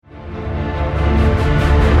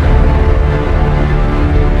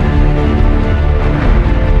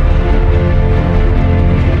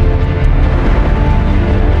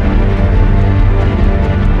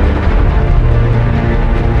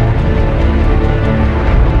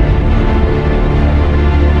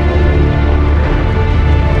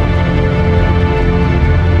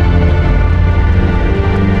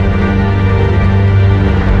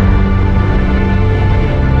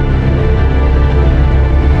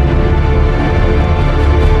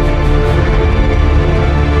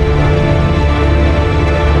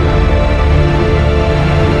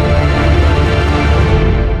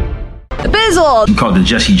Bizzle. Called the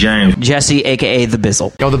Jesse James. Jesse, a.k.a. The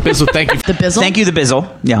Bizzle. Oh, the Bizzle, thank you. The Bizzle? Thank you, The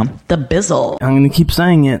Bizzle. Yeah. The Bizzle. I'm going to keep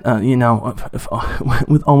saying it,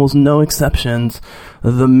 with almost no exceptions,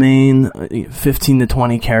 the main 15 to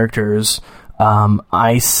 20 characters,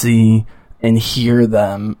 I see and hear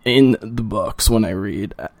them in the books when I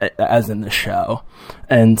read, as in the show.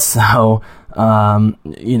 And so,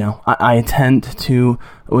 I tend to,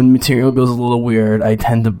 when material goes a little weird, I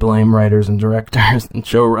tend to blame writers and directors and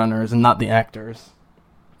showrunners and not the actors.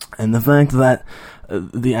 And the fact that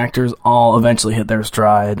the actors all eventually hit their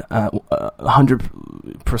stride,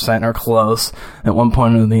 100% or close at one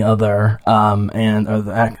point or the other, and are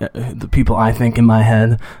the people I think in my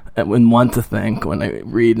head and want to think when I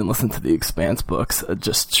read and listen to the Expanse books, it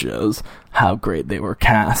just shows how great they were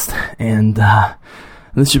cast. And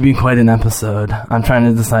this should be quite an episode. I'm trying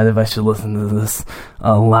to decide if I should listen to this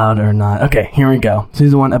loud or not. Okay, here we go.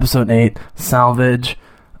 Season 1, Episode 8, Salvage.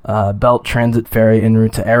 Belt Transit Ferry en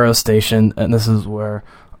route to Arrow Station, and this is where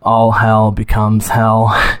all hell becomes hell.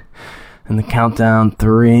 And the countdown,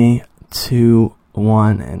 3, 2,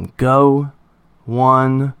 1, and go.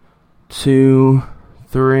 1, 2,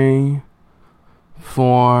 3,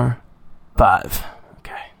 4, 5.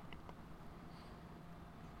 Okay.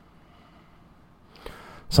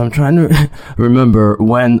 So I'm trying to remember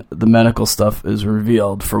when the medical stuff is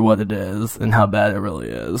revealed for what it is and how bad it really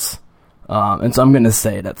is. And so I'm going to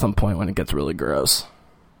say it at some point when it gets really gross.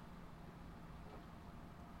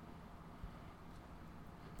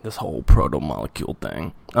 This whole proto-molecule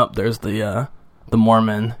thing. Oh, there's the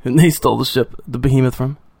Mormon who they stole the ship, the Behemoth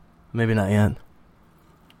from. Maybe not yet.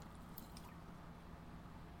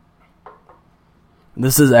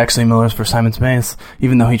 This is actually Miller's first time in space,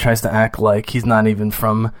 even though he tries to act like he's not even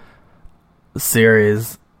from the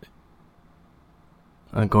series.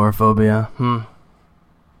 Agoraphobia.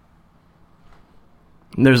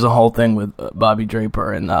 There's a whole thing with Bobby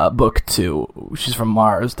Draper in book 2. She's from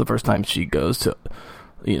Mars. The first time she goes to,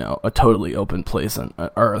 a totally open place on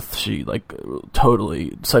Earth, she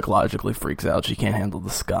totally psychologically freaks out. She can't handle the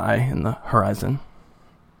sky and the horizon.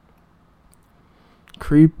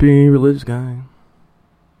 Creepy religious guy.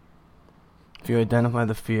 If you identify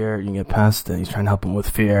the fear, you can get past it. He's trying to help him with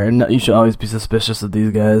fear. And you should always be suspicious of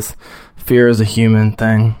these guys. Fear is a human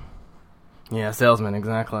thing. Yeah, salesman,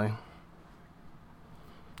 exactly.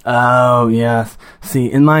 Oh, yes.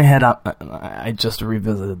 See, in my head, I just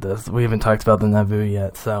revisited this. We haven't talked about the Naboo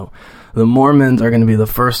yet. So, the Mormons are going to be the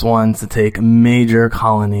first ones to take a major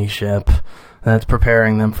colony ship that's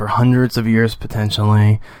preparing them for hundreds of years,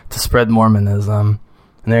 potentially, to spread Mormonism.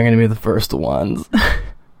 And they're going to be the first ones.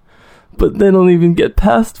 But they don't even get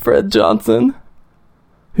past Fred Johnson,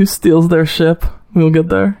 who steals their ship. We'll get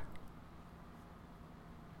there.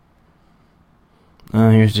 Oh,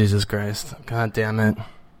 here's Jesus Christ. God damn it.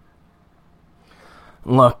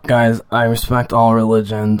 Look, guys, I respect all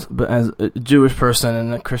religions, but as a Jewish person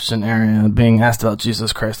in a Christian area, being asked about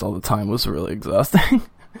Jesus Christ all the time was really exhausting.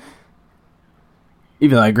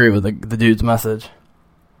 Even though I agree with the dude's message.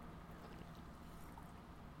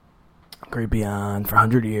 Great beyond for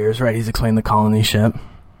 100 years, right? He's explained the colony ship.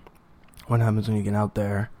 What happens when you get out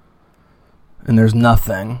there and there's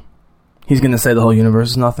nothing? He's going to say the whole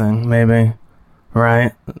universe is nothing, maybe.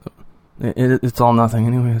 Right? It's all nothing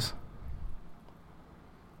anyways.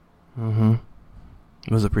 What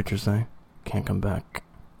does the preacher say? Can't come back.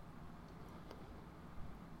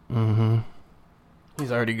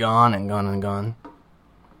 He's already gone and gone and gone.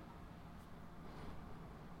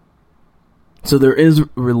 So there is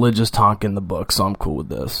religious talk in the book, so I'm cool with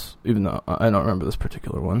this, even though I don't remember this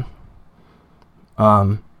particular one.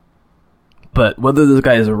 But whether this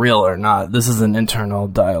guy is real or not, this is an internal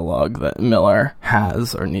dialogue that Miller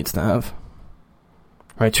has or needs to have.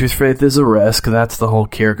 Right, truth, faith is a risk. That's the whole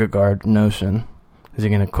Kierkegaard notion. Is he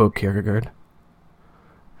going to quote Kierkegaard?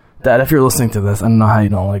 Dad, if you're listening to this, I don't know how you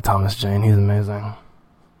don't like Thomas Jane. He's amazing.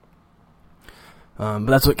 But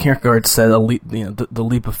that's what Kierkegaard said, the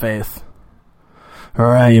leap of faith.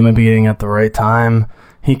 Alright, you might be getting at the right time.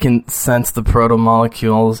 He can sense the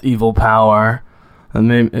proto-molecule's evil power.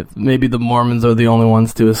 And maybe the Mormons are the only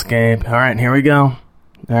ones to escape. Alright, here we go.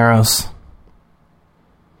 Eros.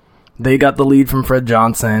 They got the lead from Fred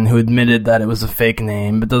Johnson, who admitted that it was a fake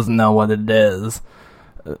name, but doesn't know what it is.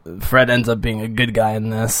 Fred ends up being a good guy in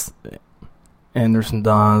this. Anderson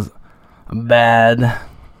Dawes. Bad.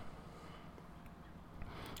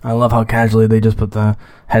 I love how casually they just put the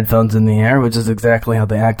headphones in the air, which is exactly how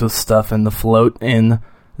they act with stuff in the float in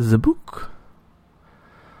the book.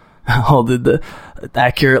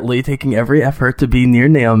 Accurately taking every effort to be near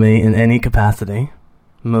Naomi in any capacity.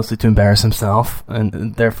 Mostly to embarrass himself,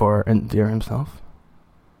 and therefore endear himself.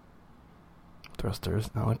 thrusters.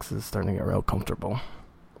 Alex is starting to get real comfortable.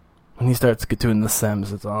 When he starts doing The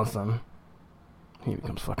Sims, it's awesome. He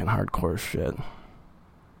becomes fucking hardcore as shit.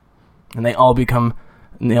 And they all become...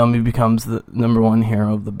 Naomi becomes the number one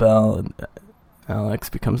hero of the Bell, and Alex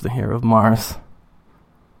becomes the hero of Mars.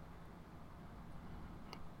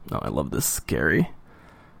 Oh, I love this scary,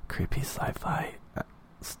 creepy sci-fi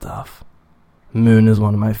stuff. Moon is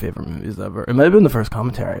one of my favorite movies ever. It might have been the first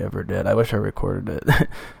commentary I ever did. I wish I recorded it.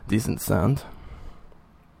 Decent sound.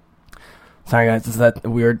 Sorry guys, it's that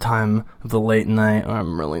weird time of the late night where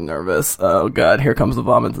I'm really nervous. Oh god, here comes the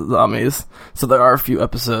vomit to zombies. So there are a few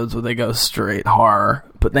episodes where they go straight horror,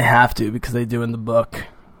 but they have to because they do in the book.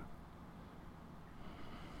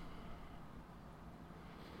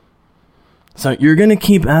 So you're going to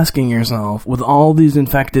keep asking yourself, with all these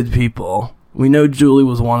infected people, we know Julie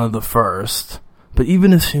was one of the first, but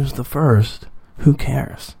even if she was the first, who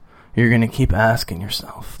cares? You're going to keep asking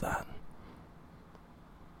yourself that.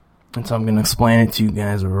 And so I'm going to explain it to you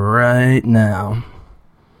guys right now.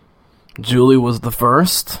 Julie was the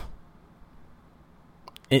first.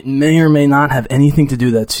 It may or may not have anything to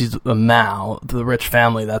do that she's a Mao, the rich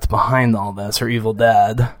family that's behind all this, her evil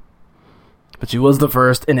dad. But she was the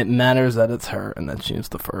first, and it matters that it's her and that she's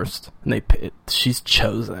the first. And she's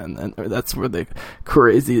chosen, and that's where the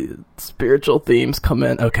crazy spiritual themes come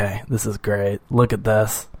in. Okay, this is great. Look at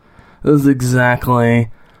this. This is exactly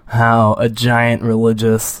how a giant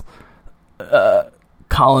religious,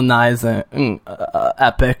 colonizing,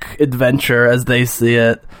 epic adventure, as they see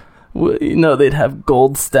it. You know, they'd have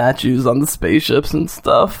gold statues on the spaceships and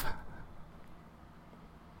stuff.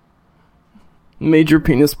 Major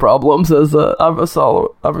penis problems, as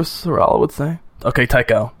Avasarala would say. Okay,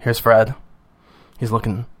 Tycho. Here's Fred. He's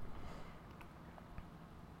looking.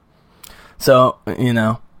 So, you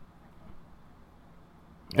know.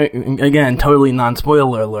 Again, totally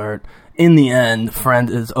non-spoiler alert. In the end, Fred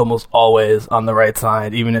is almost always on the right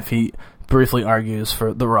side, even if he briefly argues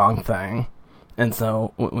for the wrong thing. And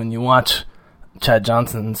so, when you watch Chad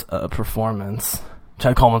Coleman's performance,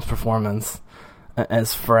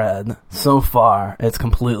 as Fred, so far, it's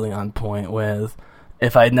completely on point with,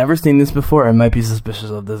 if I'd never seen this before, I might be suspicious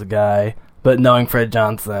of this guy, but knowing Fred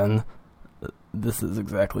Johnson, this is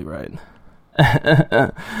exactly right.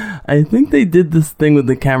 I think they did this thing with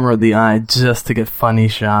the camera of the eye just to get funny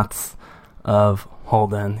shots of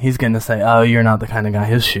Holden. He's going to say, oh, you're not the kind of guy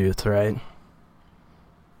who shoots, right?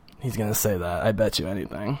 He's going to say that, I bet you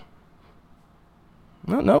anything.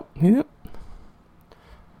 No, he didn't.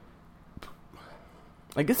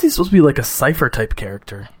 I guess he's supposed to be like a Cypher type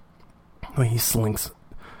character. When he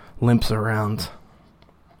limps around.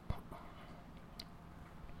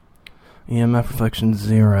 EMF reflection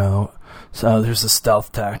 0. So there's a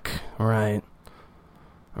stealth tech. Right.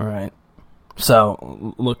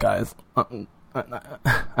 So, look guys. I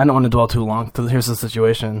don't want to dwell too long. So here's the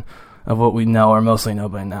situation of what we know or mostly know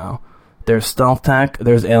by now. There's stealth tech,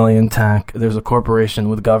 there's alien tech, there's a corporation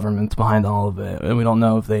with governments behind all of it. And we don't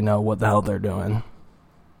know if they know what the hell they're doing.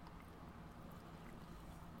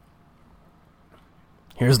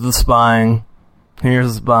 Here's the spying.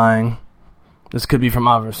 This could be from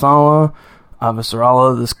Avasarala.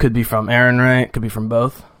 This could be from Ehrenreich. It could be from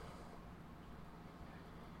both.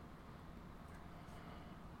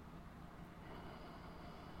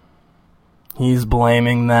 He's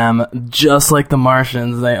blaming them, just like the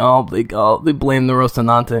Martians. They blame the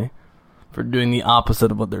Rocinante for doing the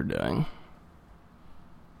opposite of what they're doing.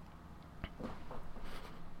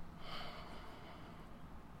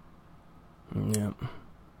 Yep.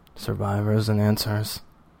 Survivors and answers.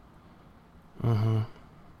 I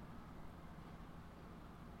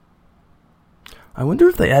wonder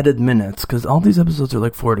if they added minutes, because all these episodes are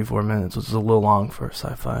like 44 minutes, which is a little long for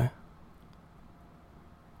sci-fi.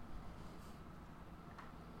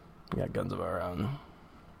 We got guns of our own.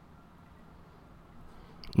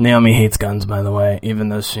 Naomi hates guns, by the way, even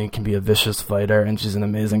though she can be a vicious fighter, and she's an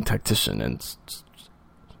amazing tactician, and...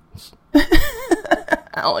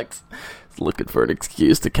 Alex is looking for an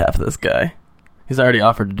excuse to cap this guy. He's already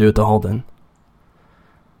offered to do it to Holden.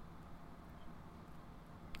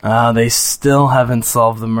 They still haven't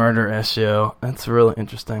solved the murder issue. That's really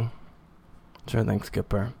interesting. Sure thing,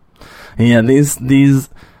 Skipper. Yeah, these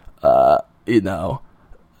you know,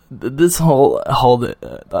 this whole Holden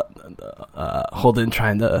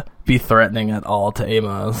trying to be threatening at all to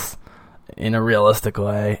Amos in a realistic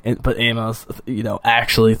way, but Amos, you know,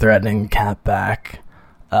 actually threatening Cat back.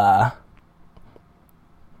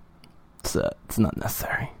 It's not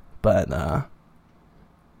necessary, but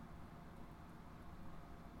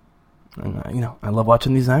and, you know, I love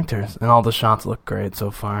watching these actors, and all the shots look great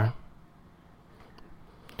so far.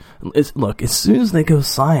 Look, as soon as they go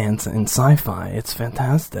science and sci-fi, it's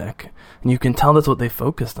fantastic. And you can tell that's what they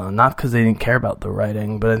focused on, not because they didn't care about the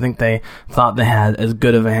writing, but I think they thought they had as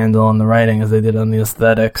good of a handle on the writing as they did on the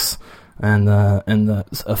aesthetics and the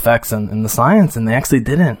effects and the science, and they actually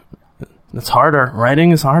didn't. It's harder.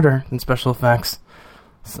 Writing is harder than special effects.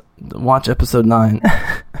 So, watch episode 9.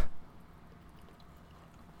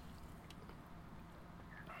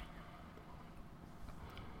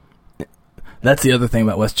 That's the other thing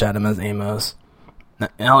about Wes Chatham as Amos. Now,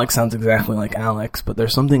 Alex sounds exactly like Alex, but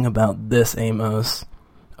there's something about this Amos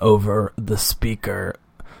over the speaker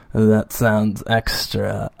that sounds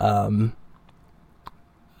extra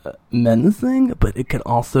menacing, but it could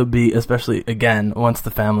also be, especially, again, once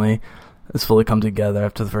the family is fully come together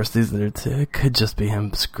after the first season or two, it could just be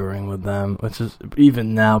him screwing with them, which is,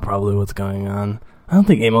 even now, probably what's going on. I don't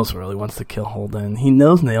think Amos really wants to kill Holden. He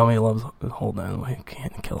knows Naomi loves Holden. He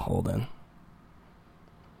can't kill Holden.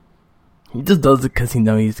 He just does it because he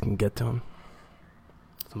knows he can get to him.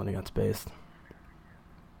 Somebody got spaced.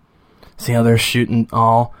 See how they're shooting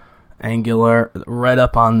all angular, right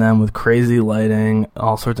up on them with crazy lighting,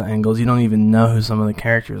 all sorts of angles. You don't even know who some of the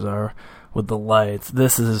characters are with the lights.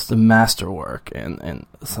 This is just a masterwork in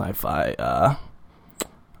sci-fi.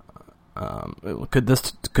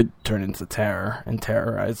 This could turn into terror and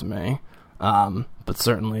terrorize me. But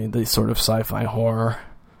certainly the sort of sci-fi horror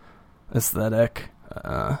aesthetic.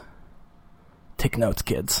 Take notes,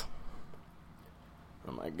 kids.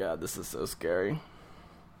 Oh my god, this is so scary.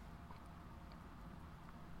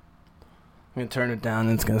 I'm gonna turn it down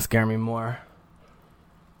and it's gonna scare me more.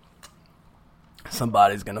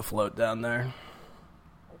 Somebody's gonna float down there.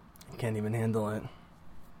 I can't even handle it.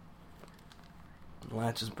 The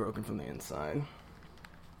latch is broken from the inside.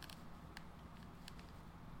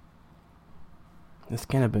 This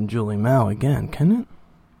can't have been Julie Mao again, can it?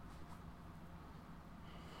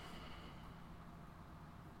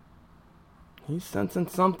 He's sensing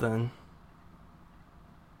something.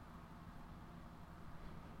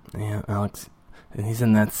 Yeah, Alex, and he's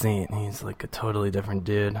in that scene. He's like a totally different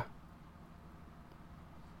dude.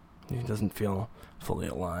 He doesn't feel fully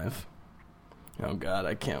alive. Oh god,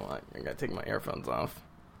 I can't. I gotta take my earphones off.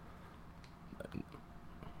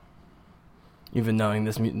 Even knowing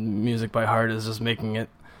this music by heart is just making it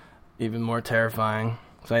even more terrifying.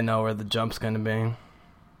 Because I know where the jump's gonna be.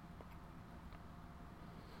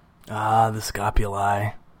 Ah, the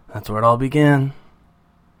scapulae. That's where it all began.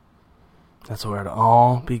 That's where it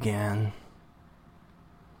all began.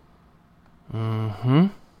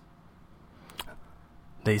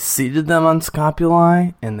 They seated them on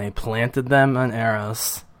scapulae, and they planted them on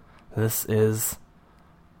Eros. This is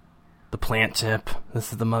the plant chip.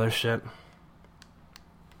 This is the mothership.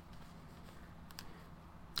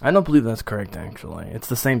 I don't believe that's correct, actually. It's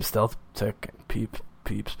the same stealth tech peeps,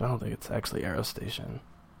 but I don't think it's actually Aerostation.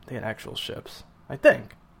 They had actual ships, I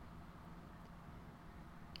think.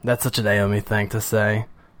 That's such a Naomi thing to say.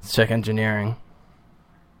 Let's check engineering.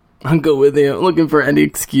 I'll go with you. I'm looking for any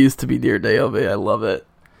excuse to be near Naomi. I love it.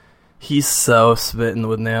 He's so smitten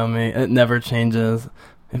with Naomi. It never changes.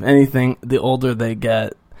 If anything, the older they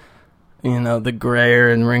get, the grayer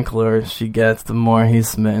and wrinkler she gets, the more he's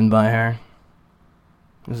smitten by her.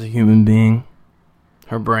 As a human being.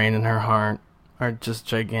 Her brain and her heart are just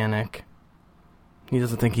gigantic. He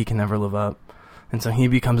doesn't think he can ever live up. And so he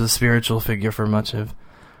becomes a spiritual figure for much of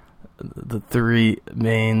the three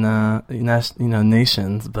main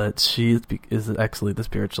nations, but she is actually the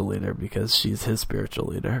spiritual leader because she's his spiritual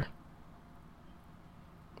leader.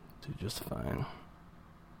 Do just fine.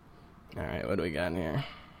 Alright, what do we got here?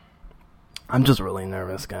 I'm just really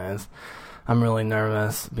nervous, guys. I'm really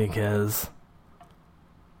nervous because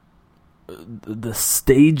the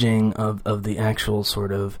staging of the actual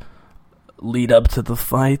sort of lead up to the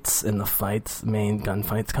fights, and the fights, main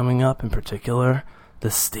gunfights coming up in particular, the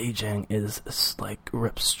staging is like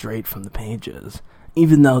ripped straight from the pages.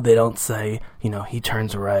 Even though they don't say, he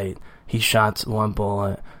turns right, he shots one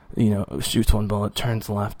bullet, shoots one bullet, turns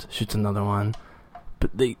left, shoots another one.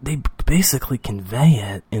 But they basically convey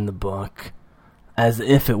it in the book as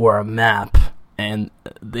if it were a map, and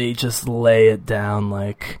they just lay it down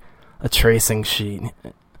like a tracing sheet.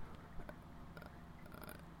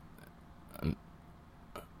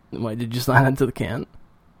 Why did you slide into the can?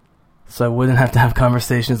 So I wouldn't have to have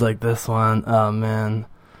conversations like this one. Oh, man.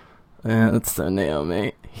 Yeah, that's so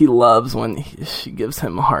Naomi. He loves when she gives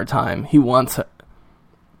him a hard time. He wants her.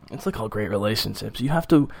 It's like all great relationships. You have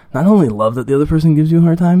to not only love that the other person gives you a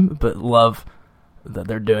hard time, but love that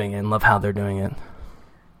they're doing it and love how they're doing it.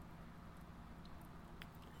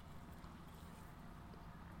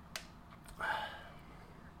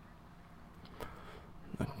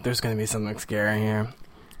 there's going to be something scary here.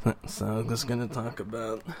 So I'm just going to talk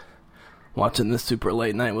about watching this super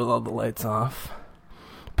late night with all the lights off.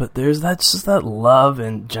 But there's just that love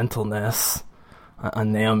and gentleness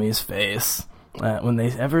on Naomi's face. When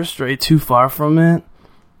they ever stray too far from it,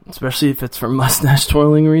 especially if it's for mustache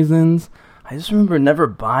twirling reasons, I just remember never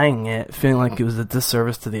buying it, feeling like it was a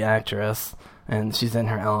disservice to the actress, and she's in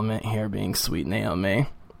her element here being sweet Naomi,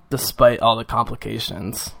 despite all the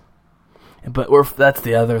complications. But that's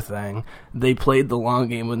the other thing. They played the long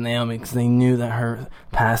game with Naomi because they knew that her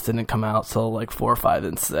past didn't come out till like 4, 5,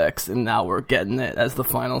 and 6, and now we're getting it as the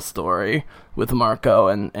final story with Marco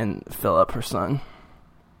and Philip, her son.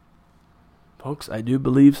 Folks, I do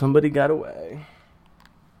believe somebody got away.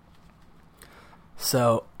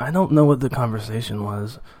 So, I don't know what the conversation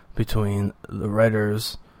was between the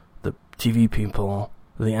writers, the TV people,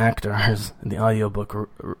 the actors, the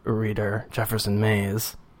audiobook reader, Jefferson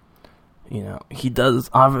Mays. You know, he does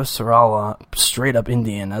Avasarala straight up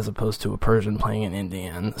Indian as opposed to a Persian playing an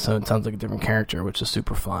Indian, so it sounds like a different character, which is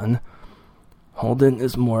super fun. Holden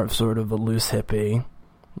is more of sort of a loose hippie.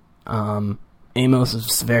 Amos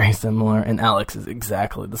is very similar, and Alex is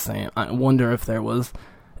exactly the same. I wonder if there was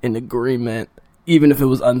an agreement, even if it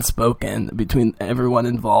was unspoken, between everyone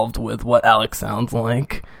involved with what Alex sounds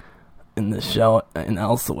like in this show and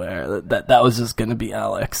elsewhere, that was just going to be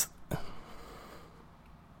Alex.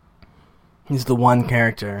 He's the one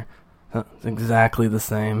character that's exactly the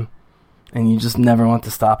same, and you just never want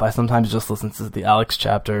to stop. I sometimes just listen to the Alex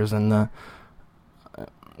chapters, and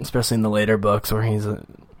especially in the later books where he's a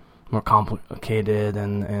more complicated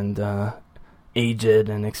and aged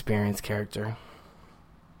and experienced character.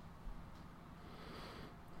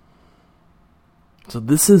 So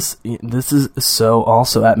this is so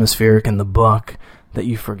also atmospheric in the book that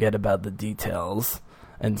you forget about the details,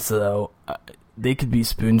 and so they could be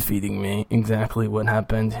spoon-feeding me exactly what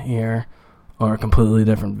happened here, or a completely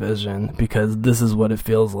different vision, because this is what it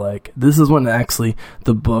feels like. This is when actually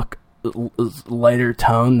the book is lighter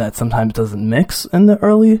tone that sometimes doesn't mix in the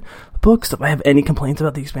early books. If I have any complaints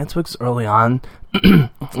about the Expanse books early on,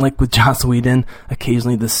 like with Joss Whedon,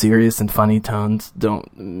 occasionally the serious and funny tones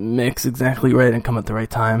don't mix exactly right and come at the right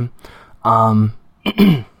time.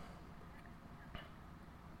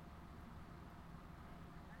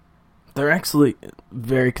 They're actually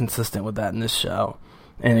very consistent with that in this show.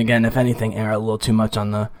 And again, if anything, err a little too much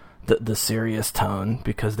on the serious tone,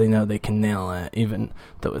 because they know they can nail it, even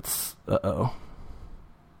though it's... Uh-oh.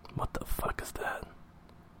 What the fuck is that?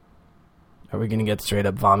 Are we gonna get straight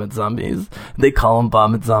up vomit zombies? They call them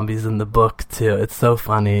vomit zombies in the book, too. It's so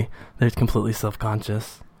funny. They're completely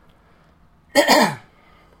self-conscious.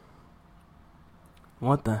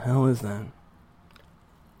 What the hell is that?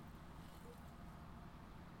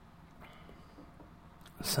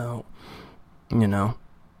 So, you know,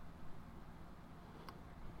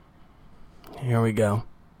 here we go.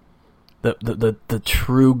 The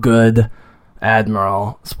true good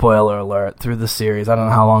Admiral, spoiler alert, through the series, I don't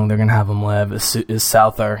know how long they're going to have him live, is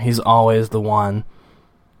Souther. He's always the one.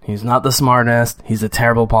 He's not the smartest. He's a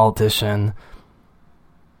terrible politician.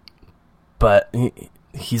 But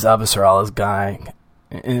he's Avasarala's guy.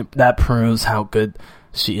 And that proves how good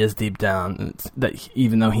she is deep down. That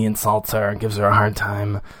even though he insults her and gives her a hard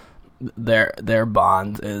time, their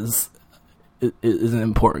bond is an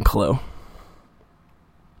important clue.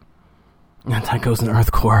 And that goes in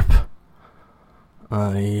EarthCorp.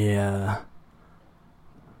 Yeah.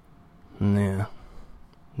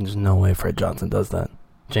 There's no way Fred Johnson does that.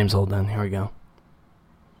 James Holden, here we go.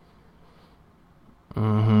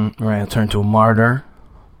 Right, I'll turn to a martyr.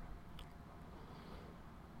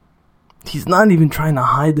 He's not even trying to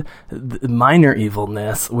hide the minor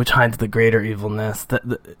evilness, which hides the greater evilness.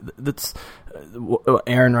 That's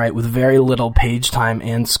Aaron Wright, with very little page time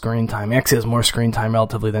and screen time. He actually has more screen time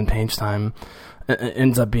relatively than page time.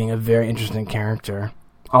 Ends up being a very interesting character.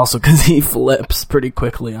 Also, because he flips pretty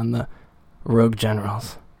quickly on the rogue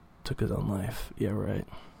generals. Took his own life. Yeah, right.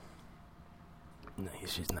 No,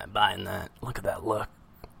 she's not buying that. Look at that look.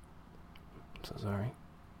 I'm so sorry.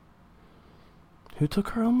 Who took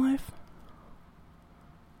her own life?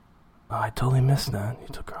 Oh, I totally missed that. Who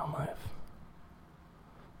took her own life?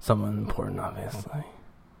 Someone important, obviously.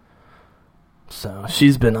 So,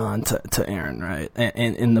 she's been on to Aaron, right?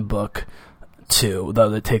 And in the book, too, though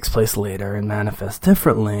that takes place later and manifests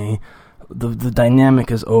differently, the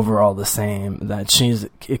dynamic is overall the same, that she's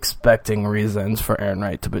expecting reasons for Aaron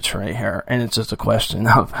Wright to betray her, and it's just a question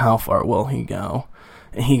of how far will he go.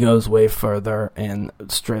 he goes way further and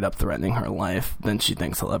straight up threatening her life than she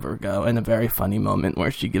thinks he'll ever go, in a very funny moment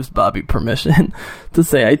where she gives Bobby permission to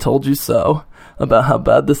say, "I told you so," about how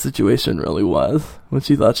bad the situation really was when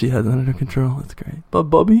she thought she had it under control. It's great. But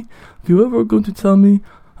Bobby, if you ever are going to tell me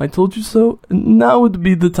I told you so, now would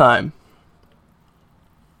be the time.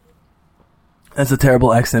 That's a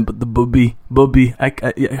terrible accent, but the Bobby, I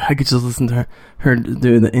could just listen to her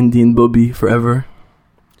do the Indian Bobby forever.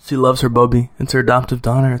 She loves her Bobby. It's her adoptive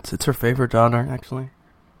daughter. It's her favorite daughter, actually.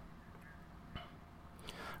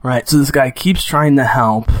 Right, so this guy keeps trying to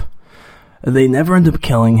help. They never end up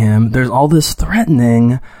killing him. There's all this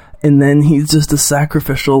threatening, and then he's just a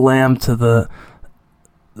sacrificial lamb to the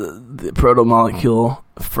proto-molecule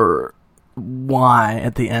for why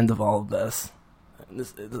at the end of all of this.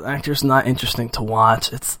 This actor's not interesting to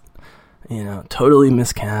watch. It's, totally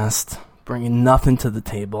miscast, bringing nothing to the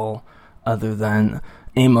table other than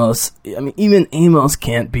Amos. I mean, even Amos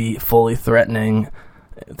can't be fully threatening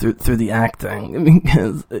through the acting,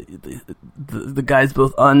 because the guy's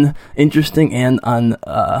both uninteresting and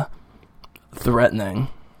threatening.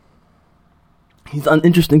 He's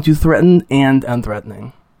uninteresting to threaten and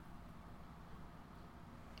unthreatening.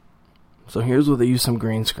 So here's where they use some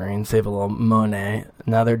green screen, save a little Monet.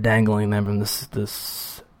 Now they're dangling them from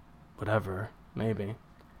this whatever, maybe.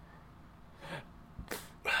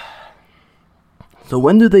 So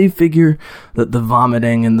when do they figure that the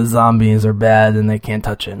vomiting and the zombies are bad and they can't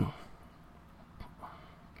touch it?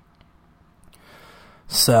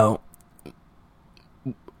 So,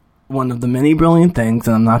 one of the many brilliant things,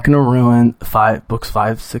 and I'm not going to ruin books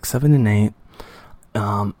 5, 6, 7, and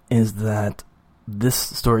 8, is that this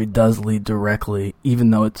story does lead directly, even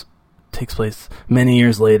though it takes place many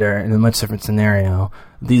years later in a much different scenario,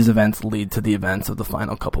 these events lead to the events of the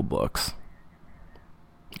final couple books.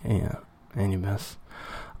 Yeah, and you miss.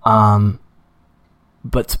 But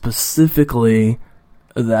specifically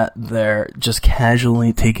that they're just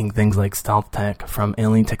casually taking things like stealth tech from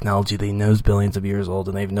alien technology they know is billions of years old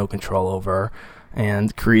and they have no control over,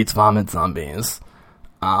 and creates vomit zombies.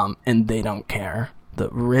 And they don't care. The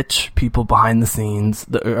rich people behind the scenes,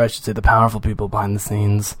 or I should say the powerful people behind the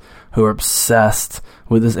scenes, who are obsessed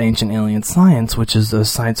with this ancient alien science, which is a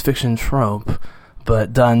science fiction trope,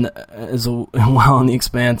 but done as well in The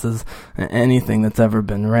Expanse as anything that's ever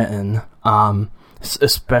been written,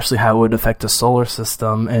 especially how it would affect a solar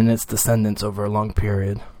system and its descendants over a long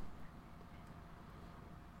period.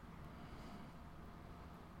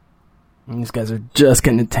 And these guys are just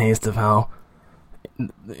getting a taste of how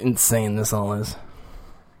insane this all is.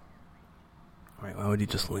 Right, why would he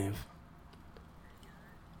just leave?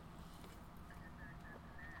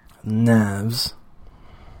 Navs.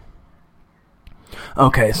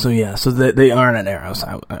 Okay, so yeah, so they aren't at Eros.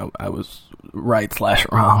 I was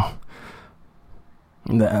right/wrong.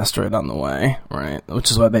 The asteroid on the way, right? Which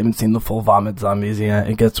is why they haven't seen the full vomit zombies yet.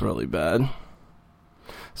 It gets really bad.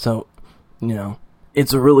 So,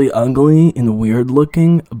 it's really ugly and weird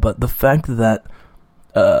looking, but the fact that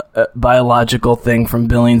a biological thing from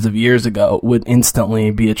billions of years ago would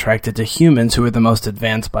instantly be attracted to humans, who are the most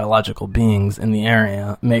advanced biological beings in the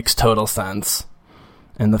area, makes total sense.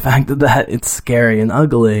 And the fact that it's scary and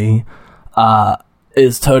ugly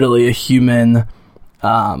is totally a human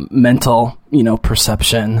mental,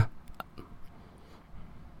 perception.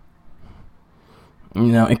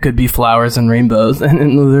 It could be flowers and rainbows in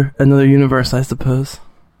another universe, I suppose.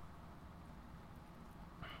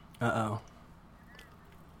 Uh-oh.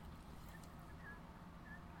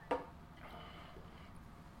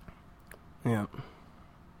 Yeah.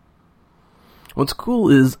 What's cool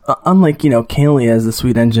is, unlike, Kaylee as the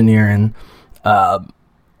sweet engineer and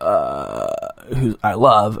who I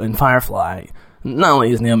love in Firefly, not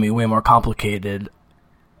only is Naomi way more complicated,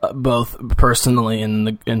 both personally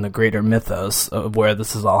and in the greater mythos of where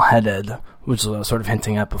this is all headed, which is what I was sort of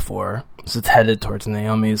hinting at before. So it's headed towards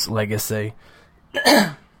Naomi's legacy.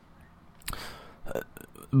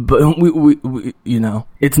 But we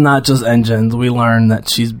it's not just engines. We learn that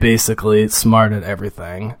she's basically smart at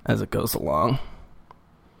everything as it goes along.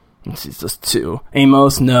 And she's just two.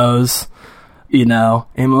 Amos knows,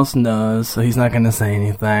 so he's not going to say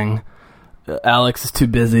anything. Alex is too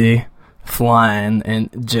busy flying, and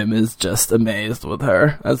Jim is just amazed with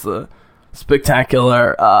her as a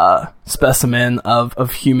spectacular specimen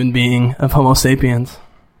of human being, of Homo sapiens.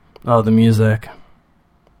 Oh, the music.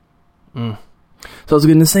 So I was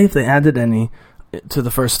going to say, if they added any to the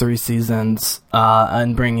first 3 seasons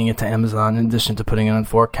and bringing it to Amazon, in addition to putting it on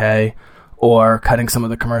 4K or cutting some of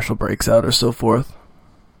the commercial breaks out or so forth.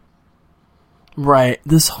 Right.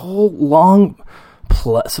 This whole long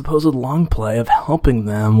supposed long play of helping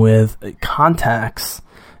them with contacts.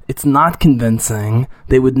 It's not convincing.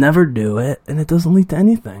 They would never do it, and it doesn't lead to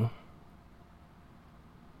anything.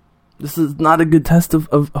 This is not a good test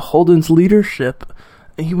of Holden's leadership.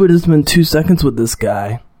 He would have spent 2 seconds with this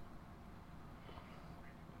guy.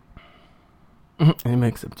 And he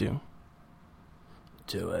makes up to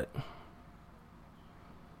do it.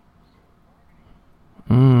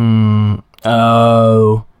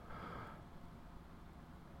 Oh.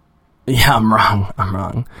 Yeah, I'm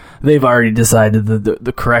wrong. They've already decided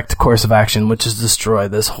the correct course of action, which is destroy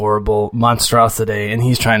this horrible monstrosity, and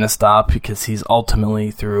he's trying to stop because he's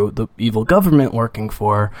ultimately, through the evil government, working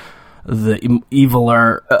for the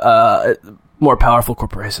eviler, more powerful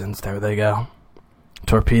corporations. There they go.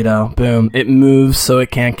 Torpedo. Boom. It moves so it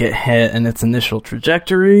can't get hit in its initial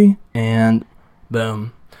trajectory, and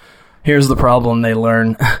boom. Here's the problem they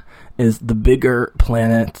learn. Is the bigger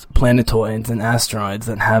planetoids and asteroids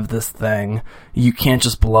that have this thing, you can't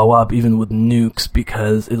just blow up even with nukes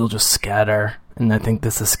because it'll just scatter. And I think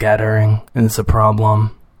this is scattering, and it's a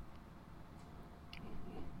problem.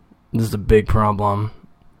 This is a big problem.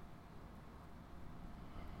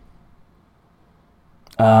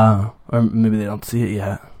 Or maybe they don't see it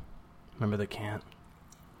yet. Remember, they can't.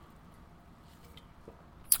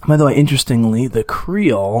 By the way, interestingly, the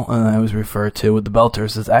Creole I was referred to with the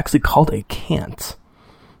Belters is actually called a cant,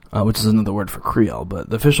 which is another word for Creole, but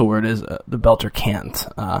the official word is the Belter cant.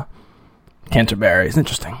 Canterbury is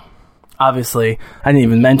interesting. Obviously, I didn't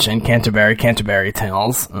even mention Canterbury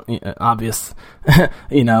Tales. Obvious,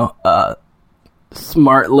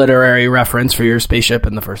 smart literary reference for your spaceship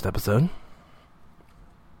in the first episode.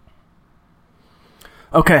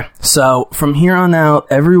 Okay, so from here on out,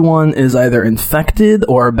 everyone is either infected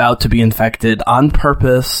or about to be infected on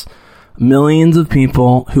purpose. Millions of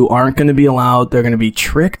people who aren't going to be allowed, they're going to be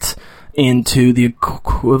tricked into the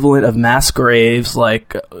equivalent of mass graves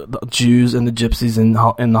like the Jews and the Gypsies in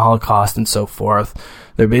the Holocaust and so forth.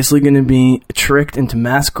 They're basically going to be tricked into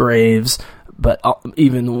mass graves, but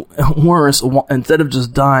even worse, instead of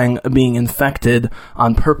just dying, being infected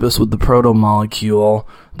on purpose with the proto-molecule,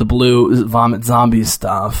 the blue vomit zombie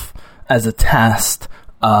stuff, as a test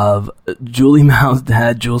of Julie Mao's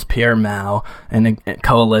dad, Jules Pierre Mao, and a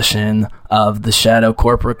coalition of the shadow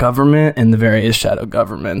corporate government and the various shadow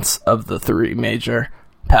governments of the three major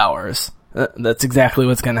powers. That's exactly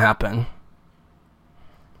what's going to happen.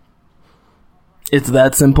 It's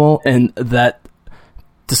that simple and that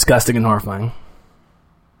disgusting and horrifying.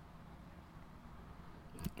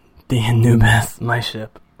 The Anubis, my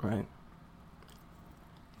ship, right?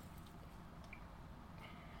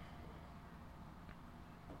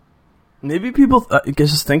 Maybe people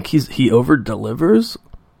just think he over delivers.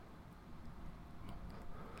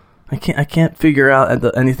 I can't figure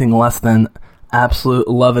out anything less than absolute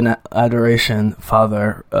love and adoration,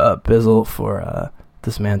 Father Bizzle, for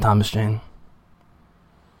this man Thomas Jane.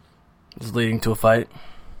 Is leading to a fight.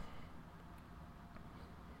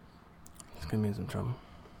 It's gonna be in some trouble.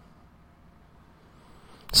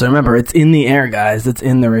 So remember, it's in the air, guys. It's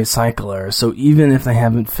in the recycler. So even if they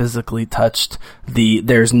haven't physically touched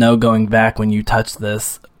there's no going back when you touch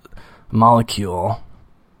this molecule,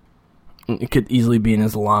 it could easily be in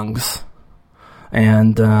his lungs.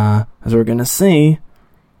 And as we're going to see,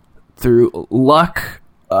 through luck,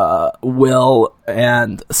 will,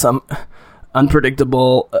 and some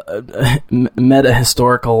unpredictable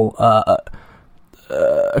meta-historical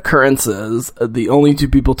occurrences, the only two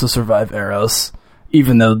people to survive Eros,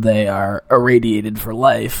 even though they are irradiated for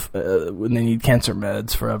life when they need cancer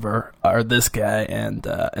meds forever, are this guy and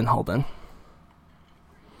Holden.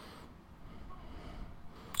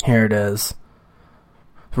 Here it is.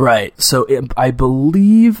 Right, so I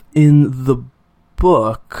believe in the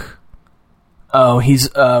book... he's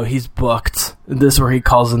booked. This is where he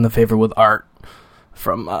calls in the favor with Art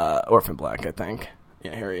from Orphan Black, I think.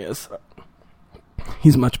 Yeah, here he is.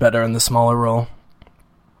 He's much better in the smaller role.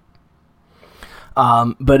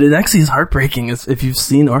 But it actually is heartbreaking if you've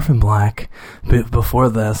seen Orphan Black before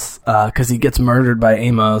this, because he gets murdered by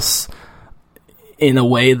Amos in a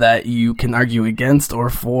way that you can argue against or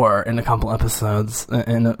for in a couple episodes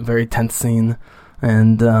in a very tense scene.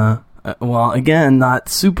 And, well, again, not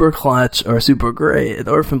super clutch or super great at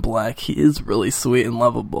Orphan Black. He is really sweet and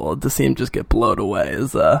lovable. To see him just get blown away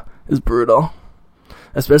is brutal.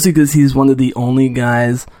 Especially because he's one of the only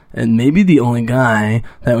guys, and maybe the only guy,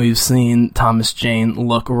 that we've seen Thomas Jane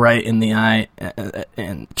look right in the eye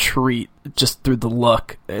and treat, just through the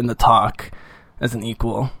look and the talk, as an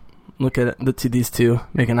equal. Look at it, these two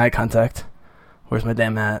making eye contact. Where's my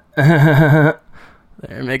damn hat? They're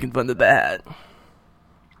making fun of the hat.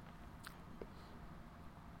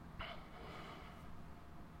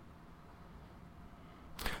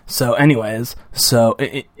 So anyways,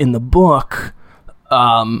 in the book,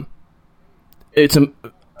 it's,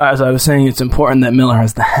 as I was saying, it's important that Miller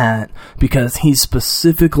has the hat because he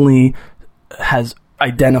specifically has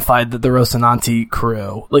identified that the Rocinante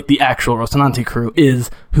crew, like the actual Rocinante crew, is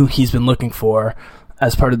who he's been looking for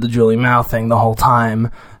as part of the Julie Mao thing the whole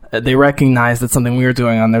time. They recognize that something weird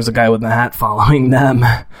going on. There's a guy with a hat following them,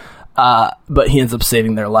 but he ends up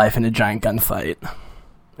saving their life in a giant gunfight.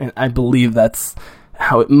 And I believe that's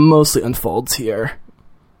how it mostly unfolds here.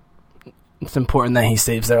 It's important that he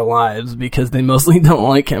saves their lives because they mostly don't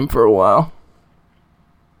like him for a while.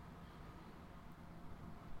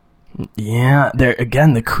 Yeah, they're,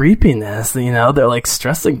 again, the creepiness, you know, they're like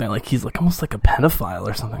stressing, they're like, he's like almost like a pedophile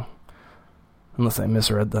or something. Unless I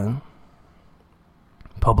misread that.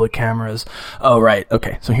 Public cameras. Oh, right.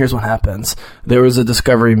 Okay, so here's what happens. There was a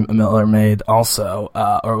discovery Miller made also,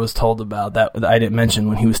 or was told about, that I didn't mention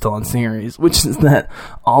when he was still on series, which is that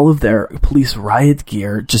all of their police riot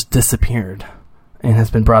gear just disappeared and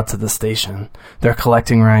has been brought to the station. They're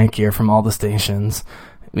collecting riot gear from all the stations.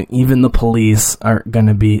 I mean, even the police are going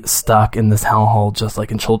to be stuck in this hellhole, just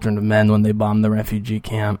like in Children of Men when they bombed the refugee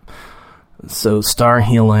camp. So Star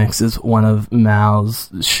Helix is one of Mao's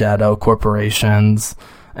shadow corporations,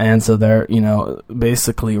 and so they're, you know,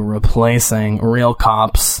 basically replacing real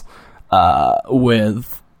cops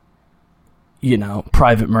with, you know,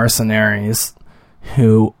 private mercenaries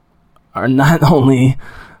who are not only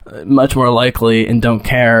much more likely and don't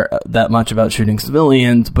care that much about shooting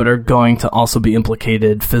civilians, but are going to also be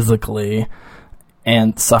implicated physically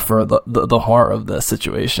and suffer the horror of the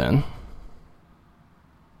situation.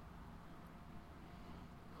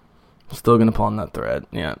 Still gonna pull on that thread,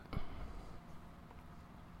 yeah.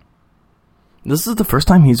 This is the first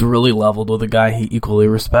time he's really leveled with a guy he equally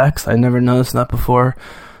respects. I never noticed that before.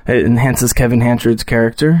 It enhances Kevin Hanchard's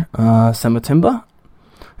character, Sematimba.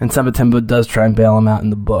 And Sematimba does try and bail him out in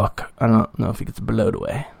the book. I don't know if he gets blowed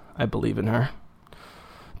away. I believe in her.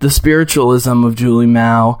 The spiritualism of Julie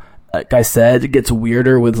Mao, like I said, it gets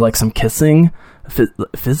weirder with like some kissing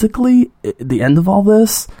physically at the end of all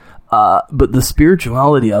this. But the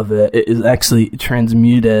spirituality of it is actually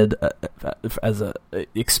transmuted as a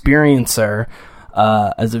experiencer,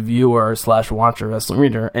 as a viewer / watcher, wrestling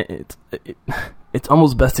reader. It's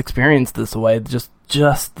almost best experienced this way.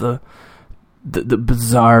 Just the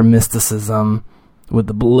bizarre mysticism with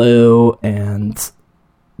the blue and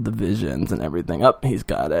the visions and everything. Up, he's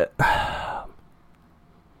got it.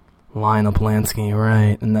 Lionel Polanski,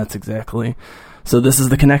 right? And that's exactly. So this is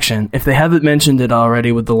the connection. If they haven't mentioned it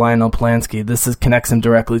already with the Lionel Polanski, this connects him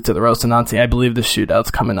directly to the Rocinante. I believe the shootout's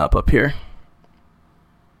coming up here.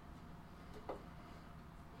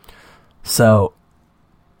 So,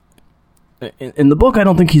 in the book, I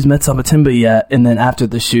don't think he's met Sematimba yet, and then after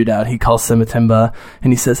the shootout, he calls Sematimba,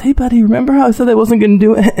 and he says, "Hey buddy, remember how I said I wasn't going to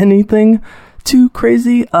do anything too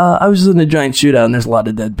crazy? I was just in a giant shootout, and there's a lot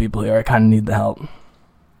of dead people here. I kind of need the help."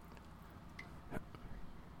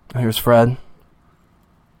 Here's Fred.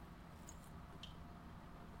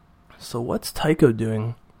 So what's Tycho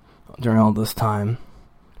doing during all this time?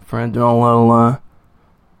 Fred doing a little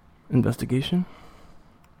investigation?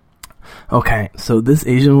 Okay, so this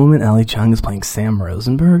Asian woman, Ellie Chung, is playing Sam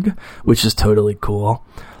Rosenberg, which is totally cool.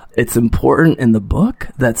 It's important in the book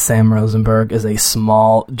that Sam Rosenberg is a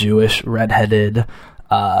small, Jewish, redheaded,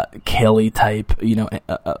 Kaylee type, you know,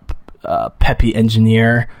 peppy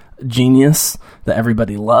engineer genius that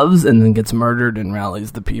everybody loves and then gets murdered and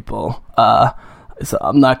rallies the people. So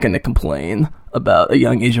I'm not going to complain about a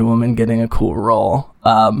young Asian woman getting a cool role.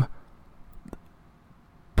 But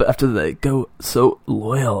after they go so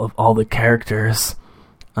loyal of all the characters,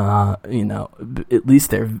 you know, at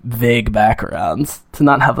least their vague backgrounds, to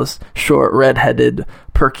not have a short, red-headed,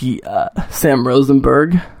 perky Sam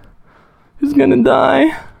Rosenberg who's going to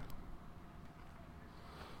die.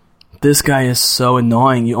 This guy is so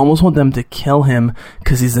annoying. You almost want them to kill him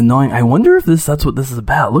because he's annoying. I wonder if that's what this is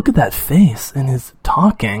about. Look at that face and his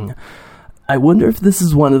talking. I wonder if this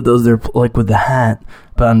is one of those, they're like with the hat,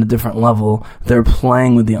 but on a different level. They're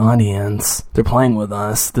playing with the audience. They're playing with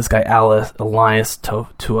us. This guy, Elias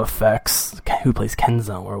Tuafex, who plays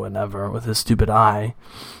Kenzo or whatever, with his stupid eye.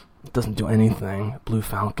 It doesn't do anything. Blue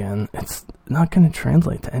Falcon. It's not going to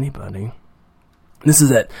translate to anybody. This is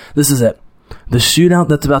it. The shootout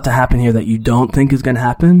that's about to happen here that you don't think is going to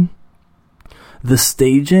happen, the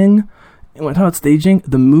staging, and when I talk about staging,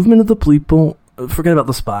 the movement of the people, forget about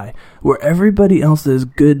the spy, where everybody else is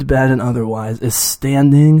good, bad, and otherwise is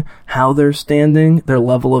standing, how they're standing, their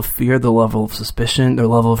level of fear, their level of suspicion, their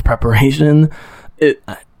level of preparation.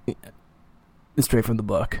 straight from the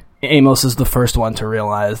book. Amos is the first one to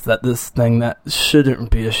realize that this thing that shouldn't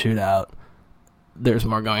be a shootout, there's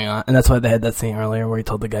more going on. And that's why they had that scene earlier where he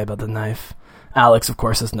told the guy about the knife. Alex, of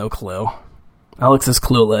course, has no clue. Alex is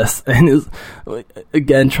clueless and is,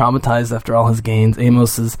 again, traumatized after all his gains.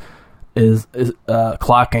 Amos is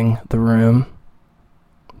clocking the room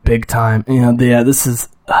big time. This is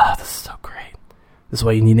so great. This is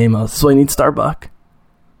why you need Amos. This is why you need Starbuck.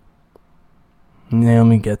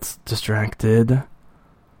 Naomi gets distracted.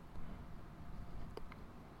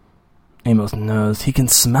 Amos knows. He can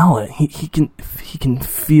smell it. He can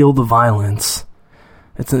feel the violence.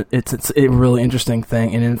 It's a really interesting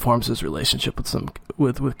thing, and it informs his relationship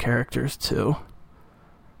with characters too.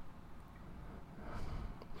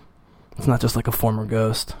 It's not just like a former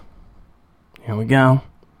ghost. Here we go.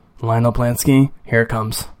 Lionel Plansky. Here it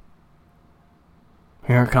comes.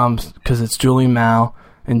 Here it comes, because it's Julie Mao,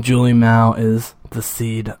 and Julie Mao is the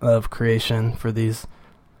seed of creation for these.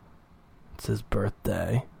 It's his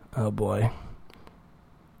birthday. Oh boy.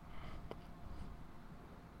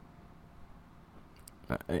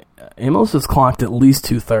 Amos has clocked at least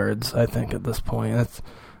 2/3, I think, at this point. That's,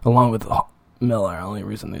 along with Miller, only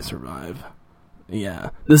reason they survive. Yeah,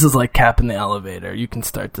 this is like Cap in the elevator. You can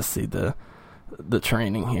start to see the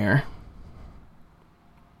training here.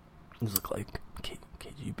 These look like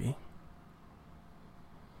KGB.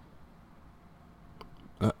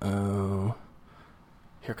 Uh-oh.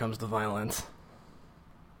 Here comes the violence.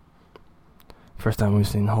 First time we've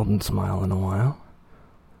seen Holden smile in a while.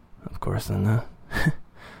 Of course, in a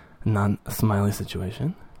non-smiley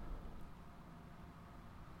situation.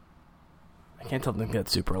 I can't tell them to get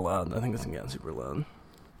super loud. I think it's going to get super loud.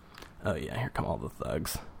 Oh yeah, here come all the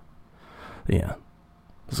thugs. Yeah.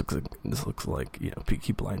 This looks like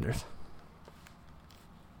Peaky Blinders.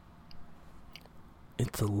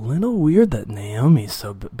 It's a little weird that Naomi's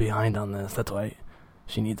so behind on this. That's why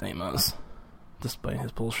she needs Amos, despite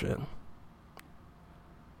his bullshit.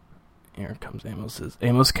 Here comes Amos's.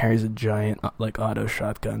 Amos carries a giant auto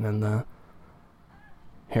shotgun, and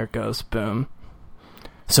here it goes, boom.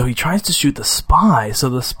 So he tries to shoot the spy. So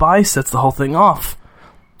the spy sets the whole thing off,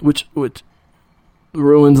 which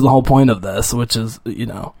ruins the whole point of this. Which is, you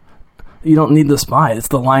don't need the spy. It's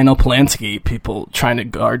the Lionel Plansky people trying to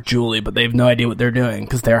guard Julie, but they have no idea what they're doing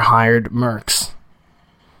because they're hired mercs.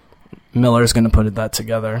 Miller's gonna put that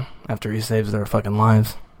together after he saves their fucking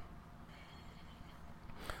lives.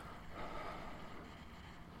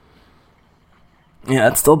 Yeah,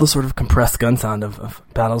 it's still the sort of compressed gun sound of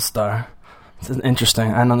Battlestar. It's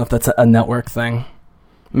interesting. I don't know if that's a network thing.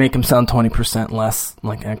 Make them sound 20% less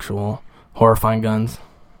like actual horrifying guns.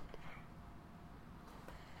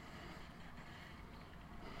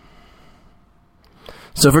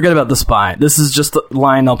 So forget about the spy. This is just the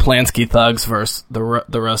Lionel Plansky thugs versus the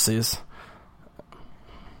Russies.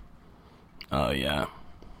 Oh, yeah.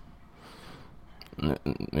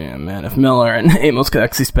 Yeah, man, if Miller and Amos could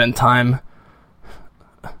actually spend time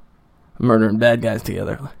murdering bad guys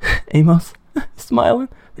together. Amos, smiling.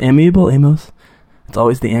 Amiable Amos. It's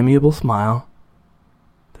always the amiable smile.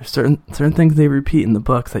 There's certain things they repeat in the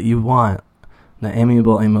books that you want. The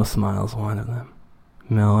amiable Amos smile is one of them.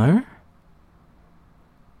 Miller.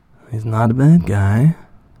 He's not a bad guy.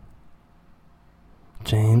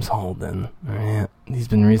 James Holden. Alright. He's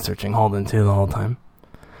been researching Holden too the whole time.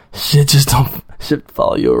 Shit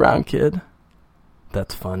follow you around, kid.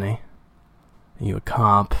 That's funny. Are you a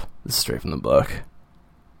cop? This is straight from the book.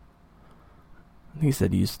 I think he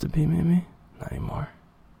said used to be, maybe? Not anymore.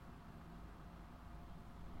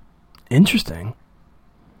 Interesting.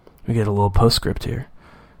 We get a little postscript here.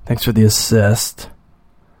 Thanks for the assist.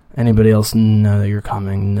 Anybody else know that you're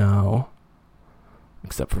coming? No.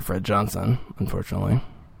 Except for Fred Johnson, unfortunately.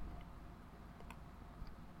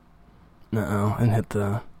 Uh-oh. And hit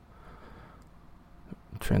the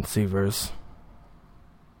transceivers.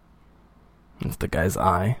 It's the guy's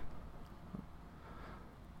eye.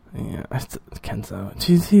 Yeah, Kenzo.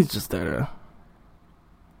 He's just there to...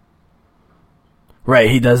 Right,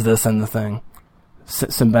 he does this in the thing.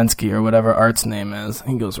 Simbensky, or whatever Art's name is.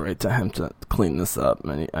 He goes right to him to clean this up.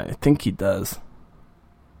 And I think he does.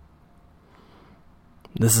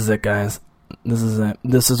 This is it, guys. This is it.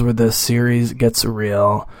 This is where the series gets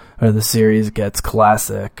real, or the series gets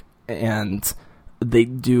classic, and they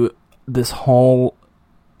do this whole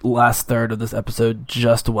last third of this episode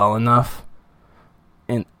just well enough,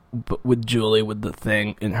 but with Julie with the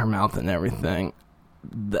thing in her mouth and everything,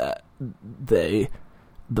 that the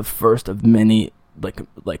first of many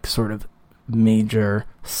like sort of major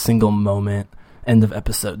single moment end of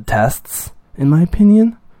episode tests, in my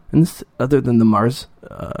opinion. And this, other than the Mars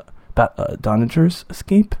Donagers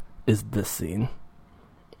escape is this scene.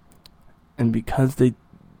 And because they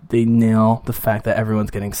nail the fact that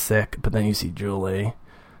everyone's getting sick, but then you see Julie,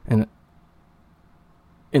 and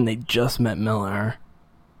they just met Miller,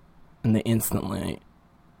 and they instantly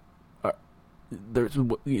are, there's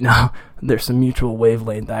some mutual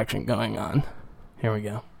wavelength action going on. Here we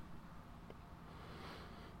go.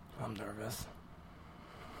 I'm nervous.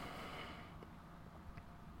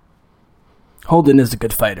 Holden is a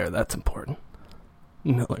good fighter, that's important.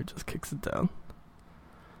 Miller just kicks it down.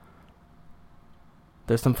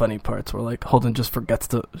 There's some funny parts where, like, Holden just forgets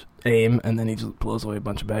to aim, and then he just blows away a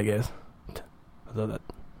bunch of bad guys.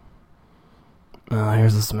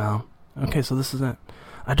 Here's the smell. Okay, so this is it.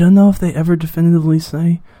 I don't know if they ever definitively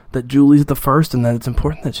say that Julie's the first, and that it's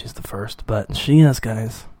important that she's the first, but she is,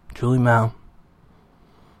 guys. Julie Mao.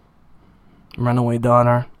 Runaway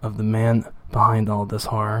daughter of the man behind all this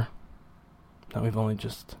horror that we've only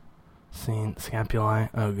just seen. Scapulae.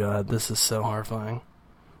 Oh god, this is so horrifying.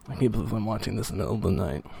 I can't believe I'm watching this in the middle of the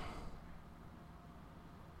night.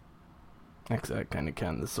 Actually, I kind of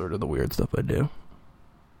can. This is sort of the weird stuff I do.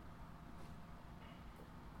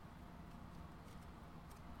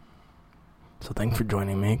 So thanks for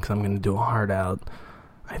joining me, because I'm going to do a hard out,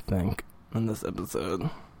 I think, in this episode.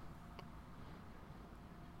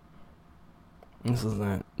 This is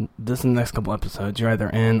it. This and the next couple episodes, you're either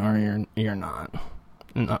in or you're not.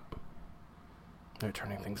 No. They're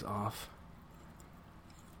turning things off.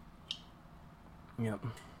 Yep.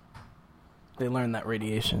 They learned that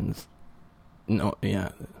radiation's... No, yeah.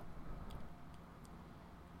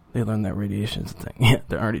 They learned that radiation's a thing. Yeah,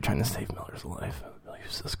 they're already trying to save Miller's life.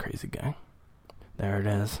 He's this crazy guy. There it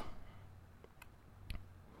is.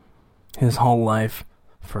 His whole life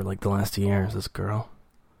for, like, the last year is this girl.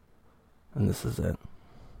 And this is it.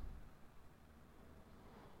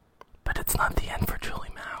 But it's not the end for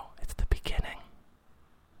Julie Mao. It's the beginning.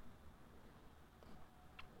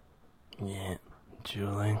 Yeah,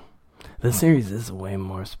 Julie. This series is way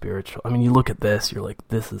more spiritual. I mean, you look at this, you're like,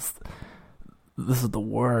 this is the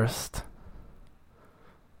worst.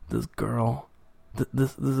 This girl.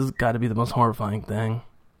 This has got to be the most horrifying thing.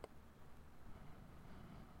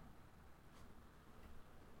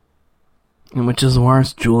 And which is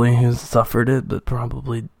worse, Julie, who's suffered it but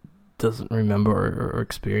probably doesn't remember or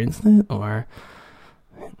experienced it, or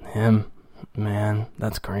him? Man,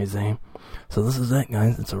 that's crazy. So this is it,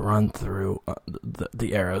 guys. It's a run through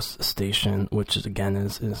the Eros station, which is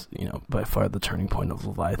by far the turning point of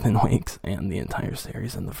Leviathan Wakes and the entire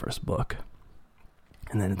series in the first book.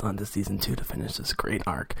 And then it's on to season 2 to finish this great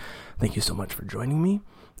arc. Thank you so much for joining me.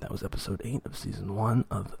 That was episode 8 of season 1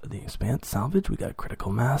 of The Expanse Salvage. We got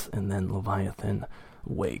Critical Mass and then Leviathan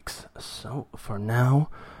Wakes. So for now,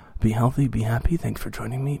 be healthy, be happy. Thanks for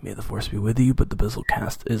joining me. May the force be with you, but the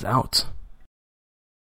Bizzlecast is out.